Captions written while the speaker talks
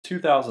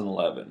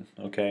2011,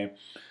 okay?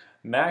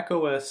 Mac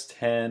OS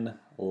 10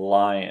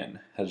 Lion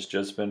has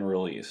just been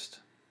released,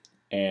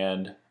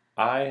 and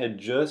I had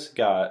just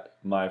got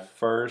my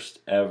first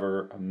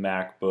ever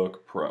MacBook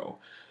Pro.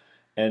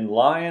 And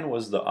Lion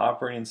was the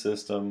operating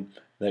system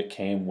that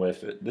came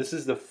with it. This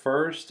is the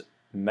first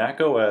Mac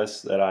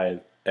OS that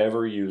I've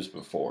ever used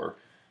before,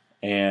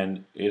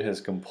 and it has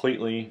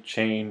completely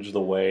changed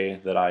the way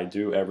that I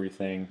do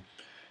everything,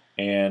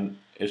 and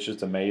it's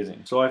just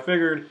amazing. So I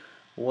figured,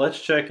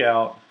 let's check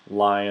out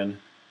Lion,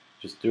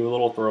 just do a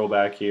little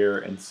throwback here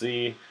and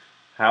see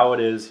how it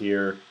is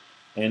here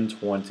in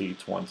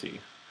 2020.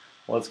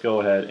 Let's go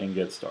ahead and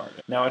get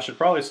started. Now I should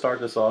probably start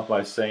this off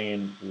by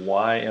saying,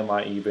 why am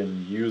I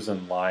even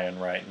using Lion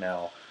right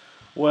now?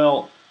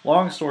 Well,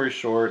 long story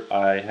short,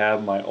 I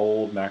have my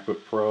old MacBook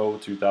Pro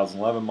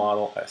 2011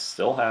 model. I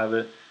still have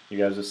it. You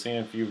guys have seen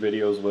a few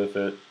videos with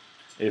it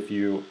if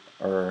you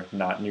are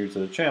not new to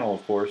the channel,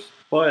 of course.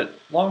 But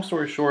long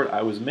story short,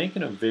 I was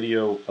making a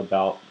video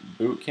about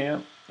boot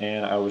camp,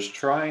 and I was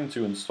trying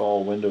to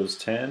install Windows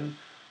 10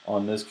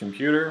 on this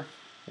computer.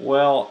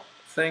 Well,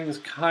 things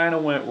kind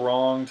of went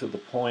wrong to the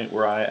point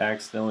where I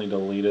accidentally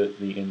deleted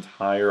the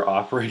entire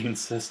operating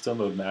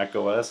system of Mac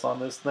OS on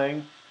this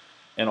thing.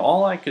 And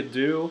all I could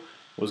do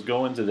was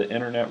go into the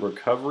internet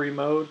recovery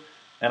mode,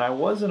 and I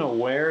wasn't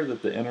aware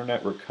that the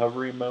internet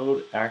recovery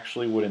mode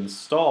actually would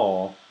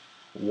install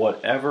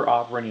whatever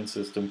operating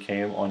system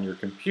came on your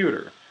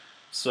computer.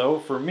 So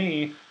for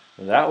me,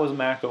 that was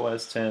Mac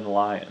OS 10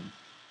 Lion.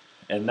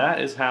 And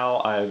that is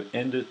how I've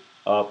ended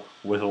up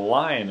with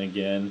Lion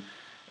again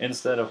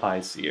instead of High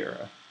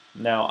Sierra.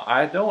 Now,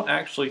 I don't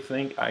actually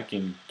think I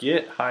can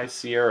get High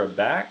Sierra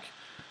back,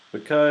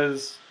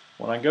 because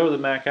when I go to the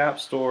Mac App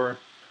Store,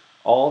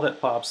 all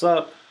that pops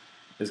up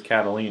is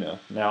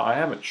Catalina. Now, I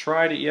haven't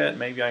tried it yet.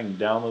 Maybe I can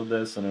download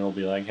this and it'll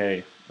be like,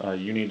 hey,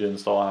 you need to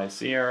install High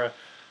Sierra.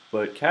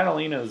 But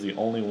Catalina is the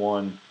only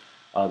one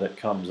that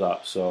comes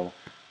up, so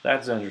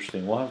that's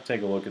interesting. We'll have to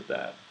take a look at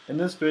that. In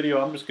this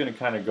video, I'm just going to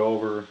kind of go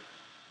over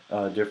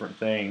different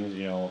things,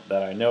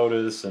 that I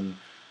notice, and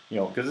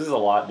because this is a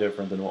lot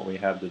different than what we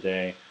have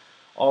today.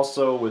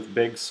 Also, with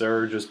Big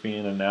Sur just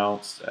being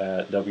announced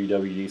at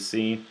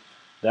WWDC,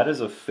 that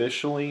is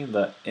officially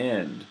the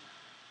end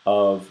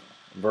of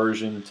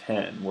version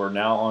 10. We're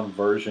now on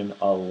version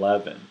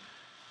 11.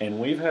 And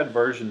we've had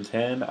version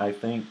 10, I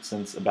think,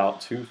 since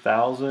about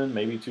 2000,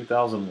 maybe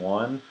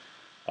 2001.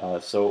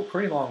 So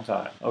pretty long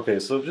time. Okay,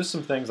 so just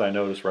some things I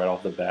noticed right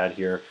off the bat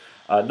here.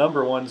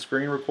 Number one,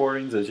 screen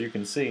recordings, as you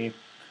can see,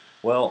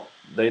 well,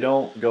 they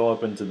don't go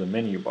up into the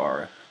menu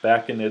bar.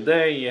 Back in the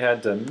day, you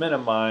had to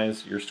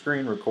minimize your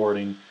screen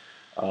recording,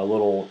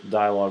 little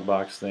dialog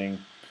box thing,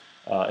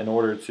 in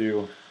order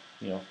to,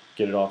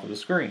 get it off of the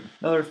screen.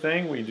 Another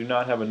thing, we do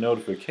not have a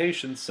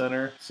notification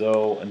center,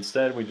 so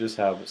instead we just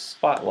have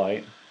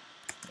Spotlight.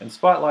 And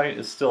Spotlight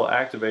is still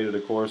activated,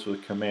 of course,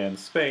 with Command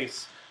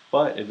Space,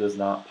 but it does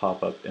not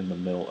pop up in the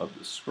middle of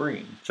the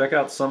screen. Check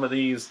out some of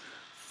these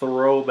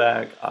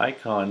throwback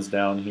icons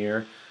down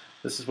here.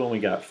 This is when we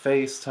got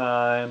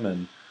FaceTime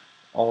and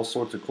all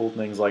sorts of cool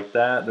things like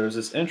that. There's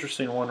this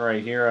interesting one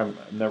right here.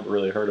 I've never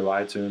really heard of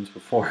iTunes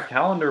before.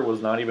 Calendar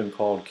was not even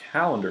called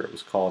Calendar. It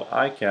was called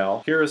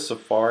iCal. Here is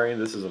Safari.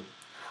 This is a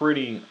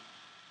pretty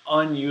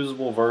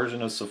unusable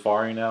version of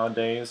Safari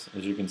nowadays.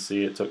 As you can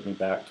see, it took me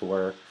back to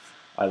where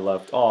I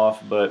left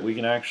off, but we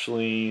can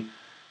actually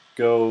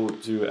go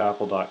to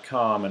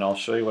apple.com and I'll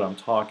show you what I'm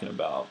talking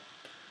about.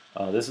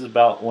 This is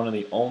about one of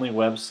the only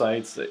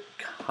websites that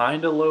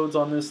kind of loads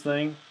on this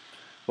thing,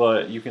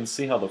 but you can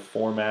see how the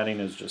formatting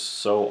is just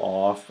so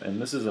off.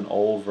 And this is an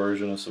old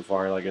version of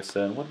Safari, like I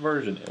said. What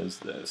version is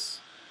this?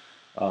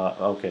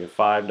 Okay,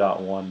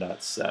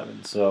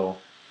 5.1.7. So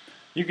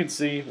you can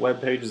see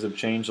web pages have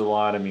changed a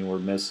lot. I mean, we're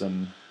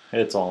missing,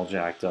 it's all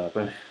jacked up.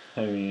 I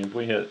mean, if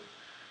we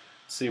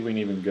see if we can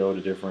even go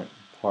to different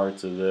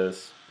parts of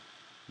this.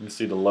 You can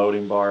see the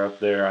loading bar up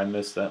there. I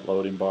miss that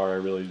loading bar, I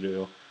really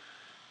do.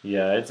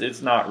 Yeah,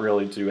 it's not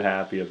really too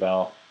happy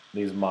about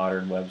these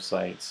modern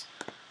websites.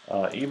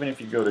 Even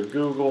if you go to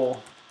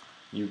Google,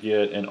 you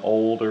get an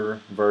older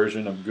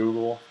version of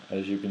Google,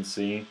 as you can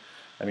see.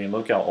 I mean,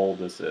 look how old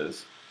this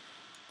is.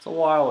 It's a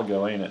while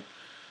ago, ain't it?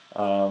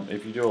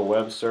 If you do a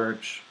web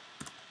search,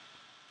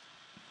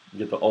 you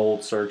get the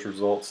old search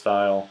result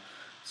style.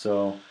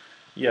 So,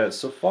 yeah,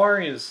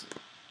 Safari is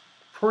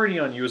pretty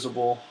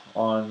unusable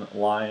on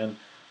Lion.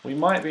 We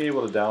might be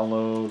able to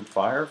download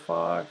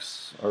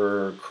Firefox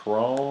or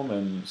Chrome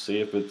and see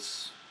if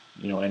it's,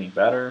 any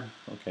better.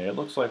 Okay, it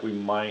looks like we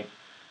might.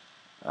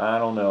 I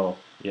don't know.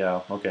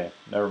 Yeah, okay,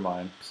 never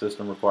mind.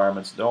 System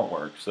requirements don't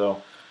work.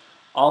 So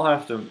I'll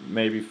have to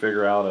maybe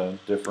figure out a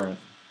different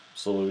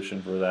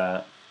solution for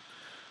that.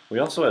 We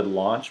also had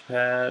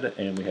Launchpad,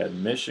 and we had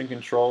Mission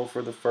Control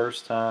for the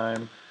first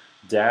time.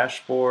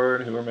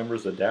 Dashboard, who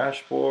remembers the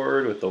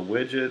dashboard with the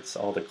widgets,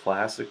 all the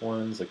classic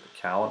ones like the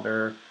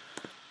calendar.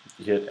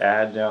 You hit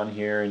add down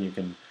here and you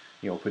can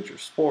put your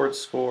sports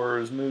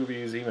scores,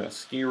 movies, even a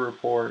ski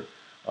report,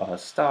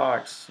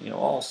 stocks,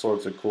 all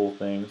sorts of cool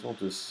things. We'll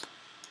just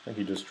I think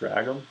you just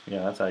drag them.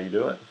 Yeah, that's how you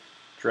do it.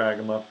 Drag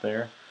them up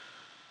there.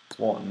 It's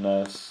wanting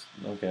us.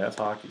 Okay, that's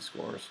hockey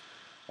scores.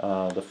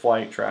 The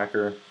flight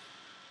tracker,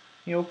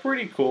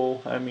 pretty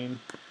cool. I mean,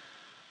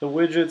 the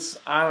widgets,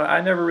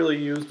 I never really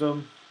used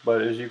them,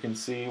 but as you can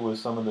see with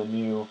some of the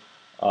new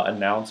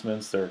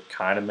announcements, they're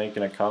kind of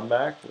making a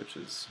comeback, which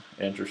is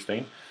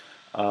interesting.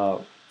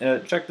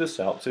 And check this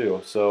out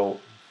too. So,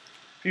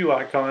 a few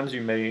icons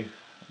you may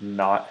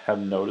not have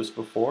noticed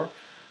before,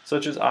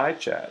 such as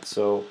iChat.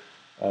 So,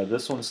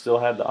 this one still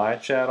had the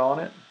iChat on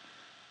it.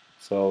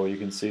 So you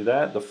can see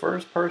that, the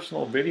first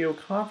personal video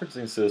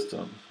conferencing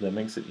system that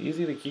makes it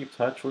easy to keep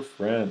touch with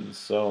friends.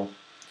 So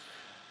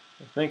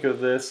think of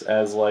this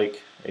as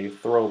like a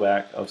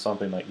throwback of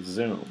something like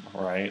Zoom,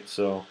 right?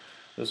 So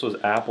this was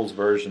Apple's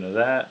version of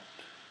that.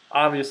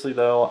 Obviously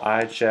though,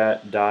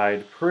 iChat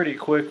died pretty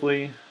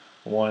quickly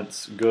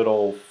once good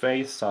old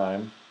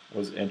FaceTime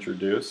was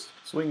introduced.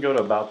 So we can go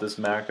to About This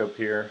Mac up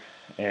here,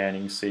 and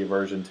you can see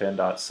version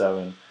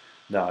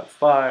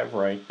 10.7.5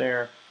 right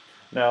there.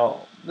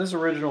 Now, this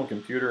original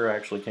computer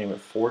actually came at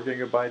 4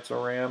 gigabytes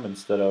of RAM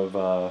instead of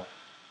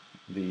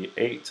the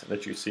 8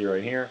 that you see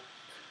right here,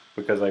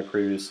 because I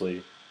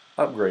previously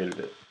upgraded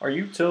it. Our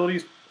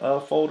utilities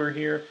folder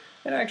here,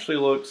 it actually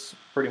looks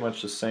pretty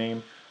much the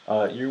same.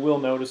 You will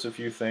notice a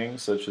few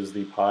things, such as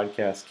the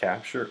podcast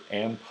capture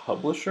and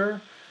publisher.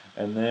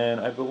 And then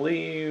I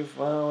believe,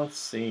 well, let's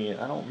see,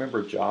 I don't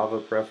remember Java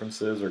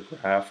preferences or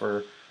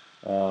Grapher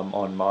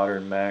on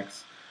modern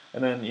Macs.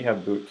 And then you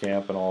have Boot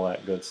Camp and all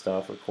that good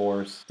stuff, of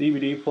course.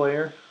 DVD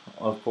player,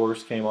 of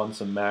course, came on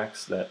some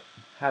Macs that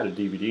had a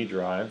DVD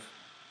drive.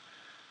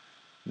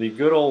 The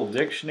good old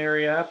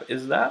dictionary app,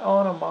 is that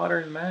on a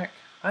modern Mac?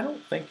 I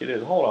don't think it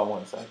is. Hold on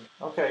one second.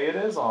 Okay, it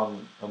is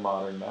on a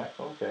modern Mac.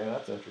 Okay,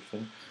 that's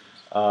interesting.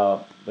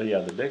 But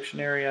yeah, the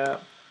dictionary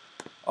app.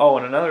 Oh,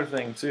 and another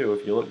thing too,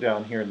 if you look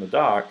down here in the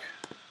dock,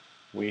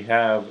 we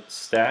have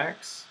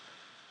stacks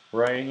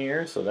right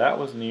here, so that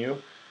was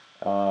new.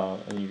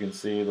 And you can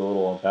see the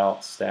little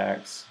About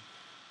Stacks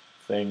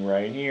thing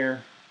right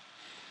here.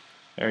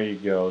 There you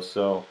go.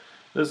 So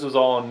this is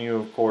all new,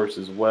 of course,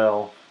 as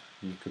well.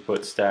 You could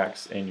put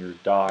stacks in your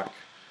dock,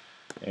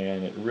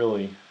 and it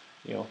really,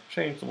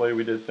 changed the way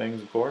we did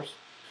things, of course.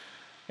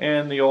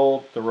 And the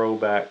old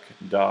throwback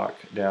dock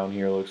down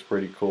here looks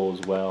pretty cool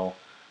as well.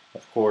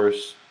 Of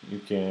course, you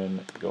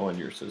can go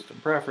into your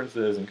system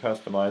preferences and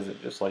customize it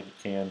just like you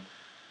can.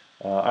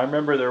 I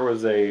remember there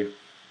was a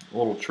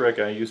little trick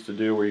I used to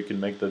do where you can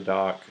make the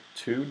dock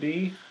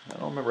 2D. I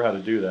don't remember how to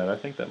do that. I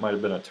think that might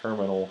have been a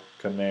terminal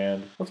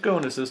command. Let's go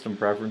into system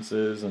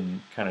preferences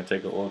and kind of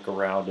take a look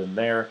around in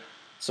there.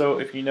 So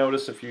if you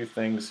notice a few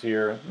things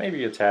here,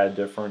 maybe a tad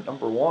different.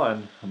 Number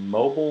one,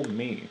 Mobile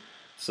Me.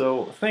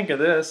 So think of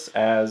this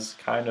as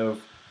kind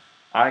of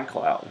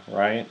iCloud,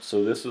 right?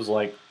 So this is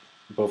like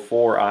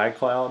before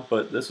iCloud,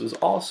 but this was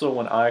also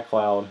when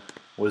iCloud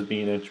was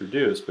being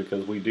introduced,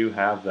 because we do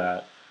have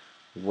that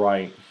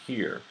right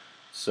here.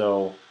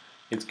 So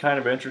it's kind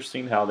of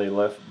interesting how they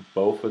left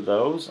both of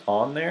those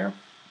on there.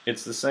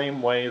 It's the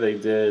same way they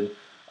did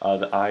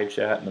the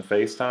iChat and the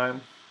FaceTime,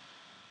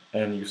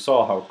 and you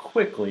saw how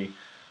quickly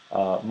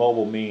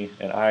Mobile Me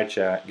and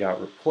iChat got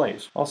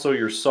replaced. Also,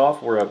 your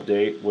software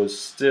update was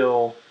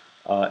still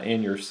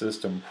in your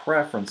system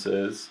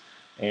preferences,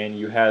 and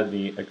you had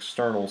the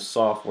external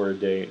software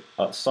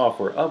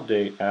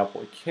update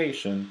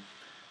application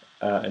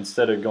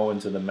instead of going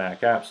to the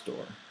Mac App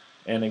Store.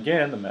 And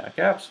again, the Mac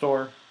App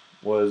Store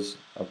was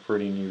a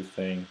pretty new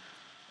thing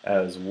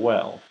as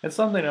well. And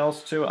something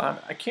else too,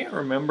 I can't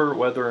remember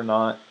whether or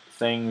not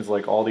things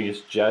like all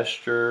these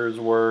gestures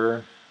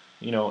were,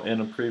 in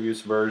a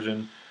previous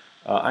version.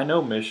 I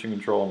know Mission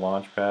Control and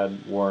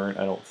Launchpad weren't,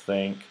 I don't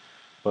think,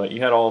 but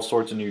you had all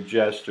sorts of new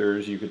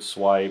gestures. You could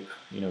swipe,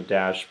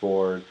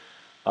 dashboard.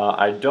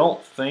 I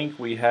don't think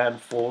we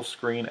had full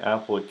screen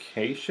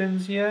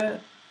applications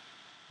yet.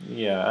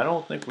 Yeah, I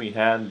don't think we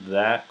had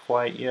that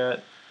quite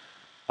yet.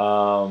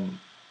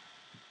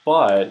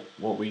 But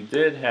what we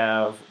did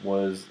have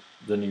was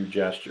the new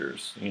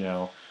gestures,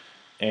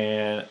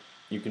 and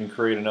you can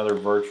create another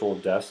virtual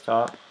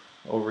desktop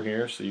over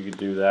here, so you could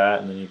do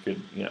that, and then you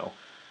could,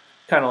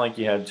 kind of like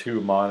you had two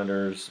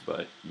monitors,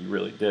 but you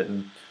really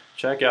didn't.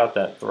 Check out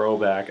that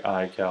throwback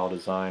iCal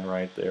design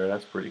right there.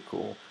 That's pretty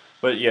cool.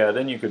 But yeah,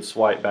 then you could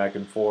swipe back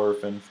and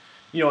forth, and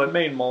it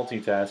made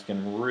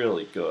multitasking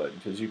really good,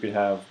 because you could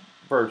have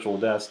virtual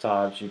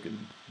desktops, you could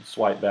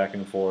swipe back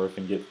and forth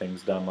and get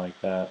things done like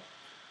that.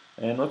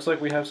 And looks like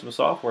we have some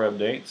software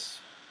updates.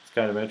 It's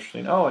kind of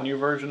interesting. Oh, a new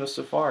version of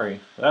Safari.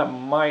 That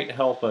might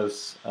help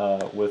us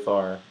with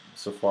our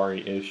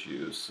Safari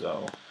issues,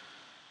 so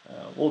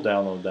we'll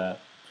download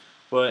that.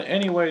 But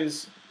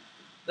anyways,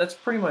 that's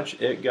pretty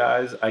much it,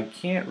 guys. I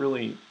can't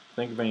really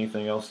think of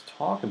anything else to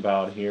talk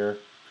about here,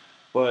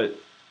 but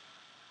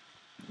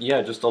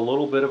yeah, just a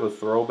little bit of a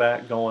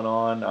throwback going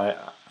on.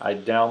 I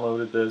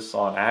downloaded this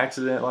on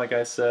accident, like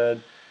I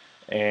said,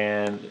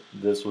 and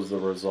this was the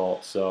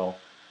result. So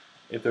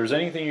if there's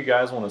anything you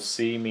guys want to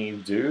see me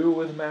do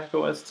with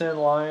macOS 10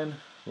 Lion,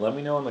 let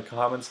me know in the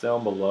comments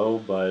down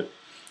below. But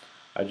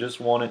I just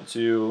wanted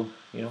to,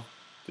 do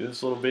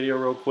this little video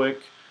real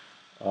quick.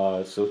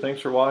 So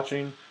thanks for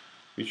watching.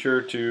 Be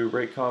sure to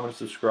rate, comment,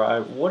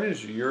 subscribe. What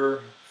is your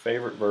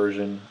favorite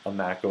version of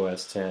Mac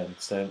OS 10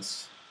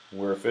 since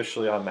we're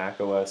officially on Mac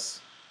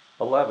OS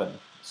 11?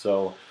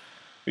 So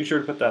be sure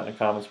to put that in the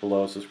comments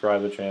below.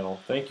 Subscribe to the channel.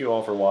 Thank you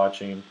all for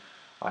watching.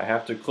 I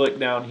have to click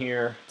down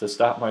here to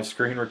stop my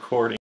screen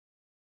recording.